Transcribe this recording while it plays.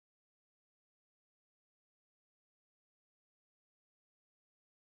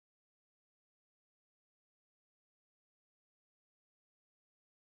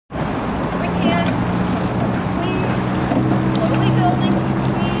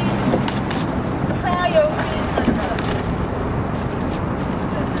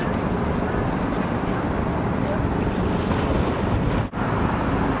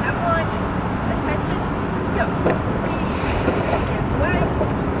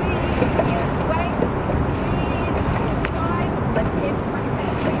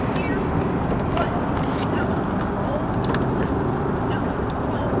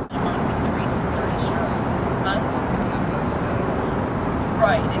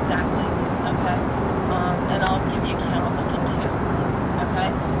exactly. Okay. And I'll give you a count. I'll look at 2. Okay.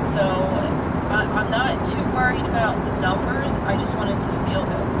 So I'm not too worried about the numbers. I just want it to feel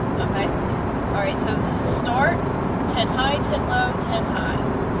good. Okay. All right. So start 10 high, 10 low, 10 high.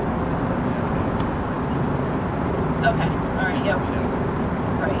 Okay. All right. Yeah.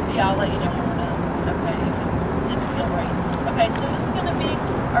 Right. Yeah. I'll let you know. Okay. It didn't feel right. Okay. So this is going to be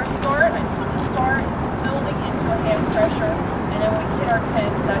our start. I just want to start building into a hand pressure, and then when we hit our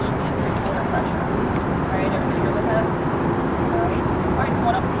 10s, that should be a 3/4 pressure. All right. Everybody good with that? All right. All right.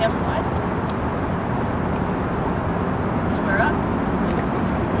 Going up the half slide. Square up.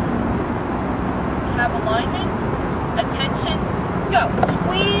 Have alignment. Attention. Go.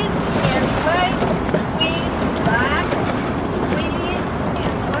 Squeeze and away. Squeeze back. Squeeze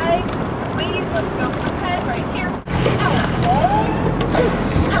and away. Squeeze. Let's go for 10 right here. Out. Hold.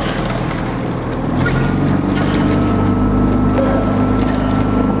 Out. 3.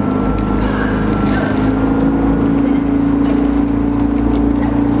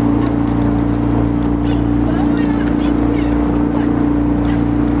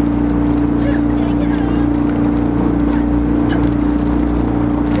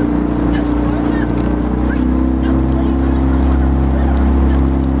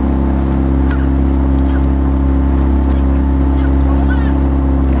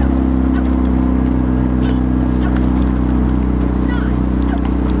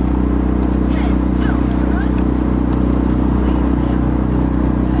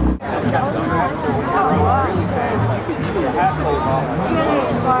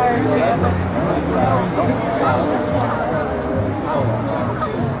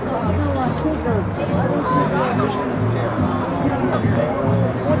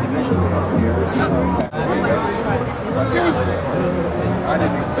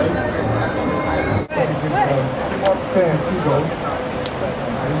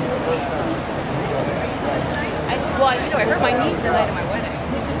 Well, you know, I hurt my knee the night of my wedding.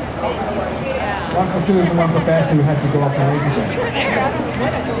 Yeah. One for Sue and one for Beth who had to go off the race again.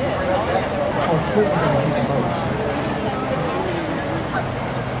 Oh, certainly.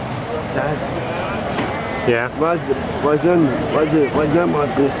 Dad? Yeah. What's done on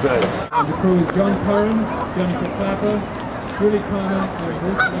this bed? And the crew is John Curran, Johnny Clapper, Willie Connor, and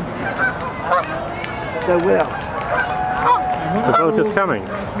Bruce. The wheel. The boat that's coming.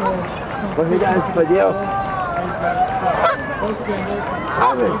 What is that for you?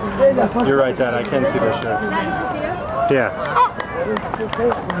 You're right, Dad. I can see those shirts. Yeah.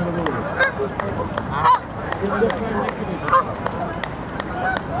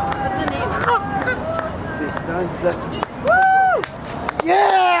 What's the name? Woo!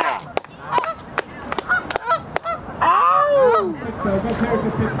 Yeah! Ow!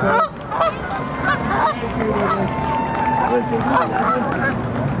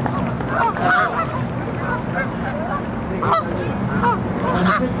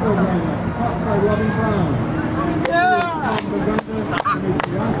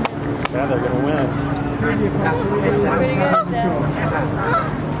 Yeah, they're gonna win. Pretty good, Dad.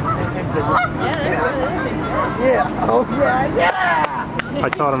 Yeah, oh yeah, yeah! I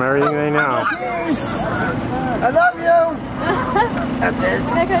taught them everything they know. I love you! That's it.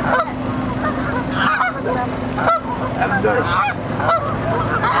 I'm done.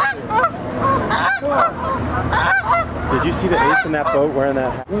 Did you see the ace in that boat wearing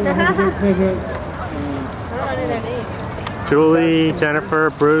that hat? I don't know their names. Julie, Jennifer,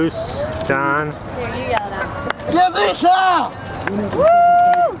 Bruce, John. Here, you yell it out. Yeah, Lisa! Woo!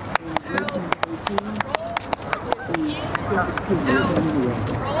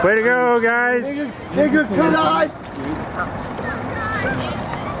 Way to go, guys! Nigga, good eye!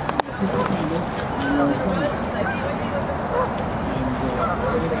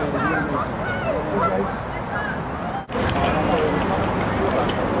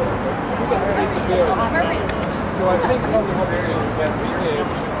 So I think one of the areas that we did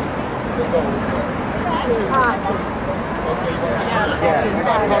the boats.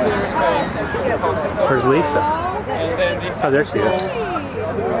 Where's Lisa? Oh, there she is.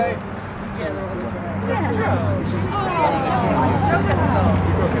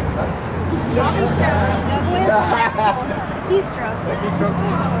 He's stroked.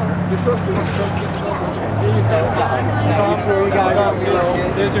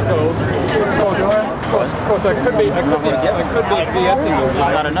 There's your goal. Of course, I could be BSing you.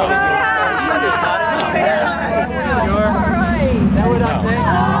 It's not enough. It's not enough. That would I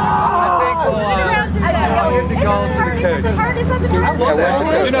think we'll give the goal to the coach.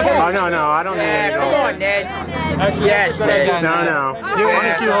 Oh, no, no, I don't need it. Come on, Ned. Actually, Yes, Ned. No, no.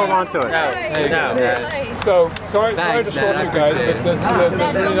 Why don't you hold on to it? No. So, sorry to short you guys, but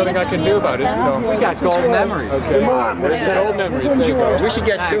there's really nothing I can do about it. So we got gold memories. Okay. Come on, There's the gold memories. There you go. We should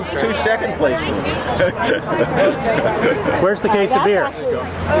get two second place. Where's the case of beer?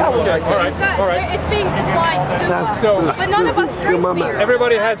 Okay. All right. It's being supplied to us. So, But none of us drink beer.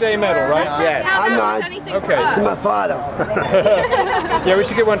 everybody has a medal, right? Yes. Now I'm that not. means anything Okay. for us. My father. Yeah, we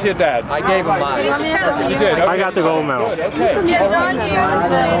should get one to your dad. I gave him mine. You did. Okay. I got the gold medal. Good. Okay. Yeah, John here.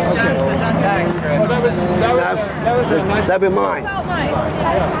 Well, that was a nice. That'd be mine. Felt nice.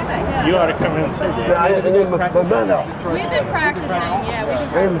 Yeah. You ought to come in too, I need my medal. We've been practicing. Yeah,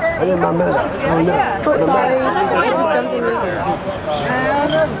 we've been I need my medal. Oh, no.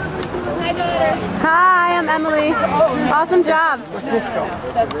 Hi, I'm Emily. Awesome job.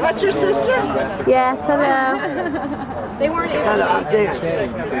 That's your sister? Yes, hello. They weren't able Hello, I'm Dan.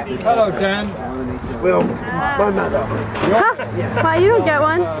 Hello, Dan. Well, my medal. Huh? Why, you don't get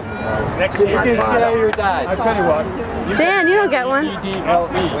one? Next to my father. Your dad. I tell you what. Dan, you don't get one.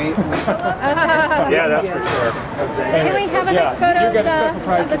 EDLE. Yeah, that's for sure. Can we have a nice photo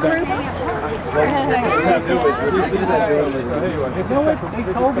of the group?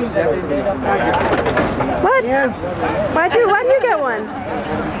 What? Yeah. Why'd you get one?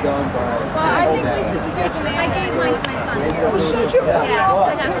 Well, I think we should stick them. I gave mine to my son. Should you? Yeah,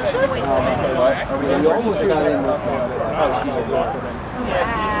 I have a choice of it. Oh, she's a walker.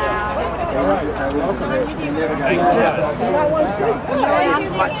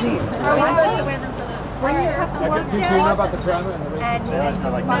 My team. Are we supposed to wear them for the... When you have to work Do you know about the drama and the race?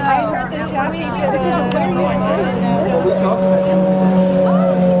 I heard the chat. We did it.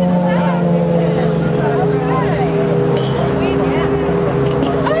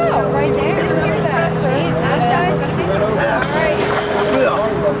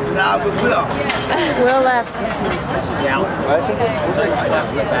 Will left. This is out. I think it's like left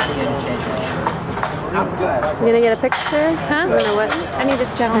the back end and change it. I'm good. You gonna get a picture? Huh? I don't know what. I need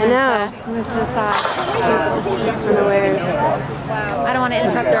this gentleman to move to the side. He's unawares. I don't want to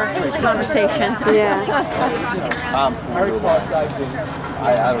interrupt our conversation. Yeah. I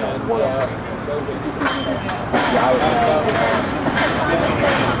don't know.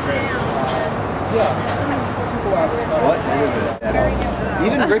 What?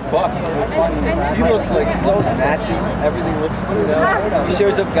 Even Rick Buck, he looks like clothes matching, everything looks, he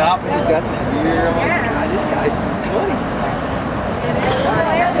shows up golfing, he's got this beer, I'm like, God, this guy's just 20.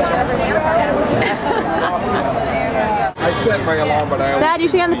 I set my alarm, but I Dad, you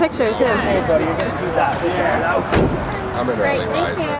should get in the picture too. I'm an early riser.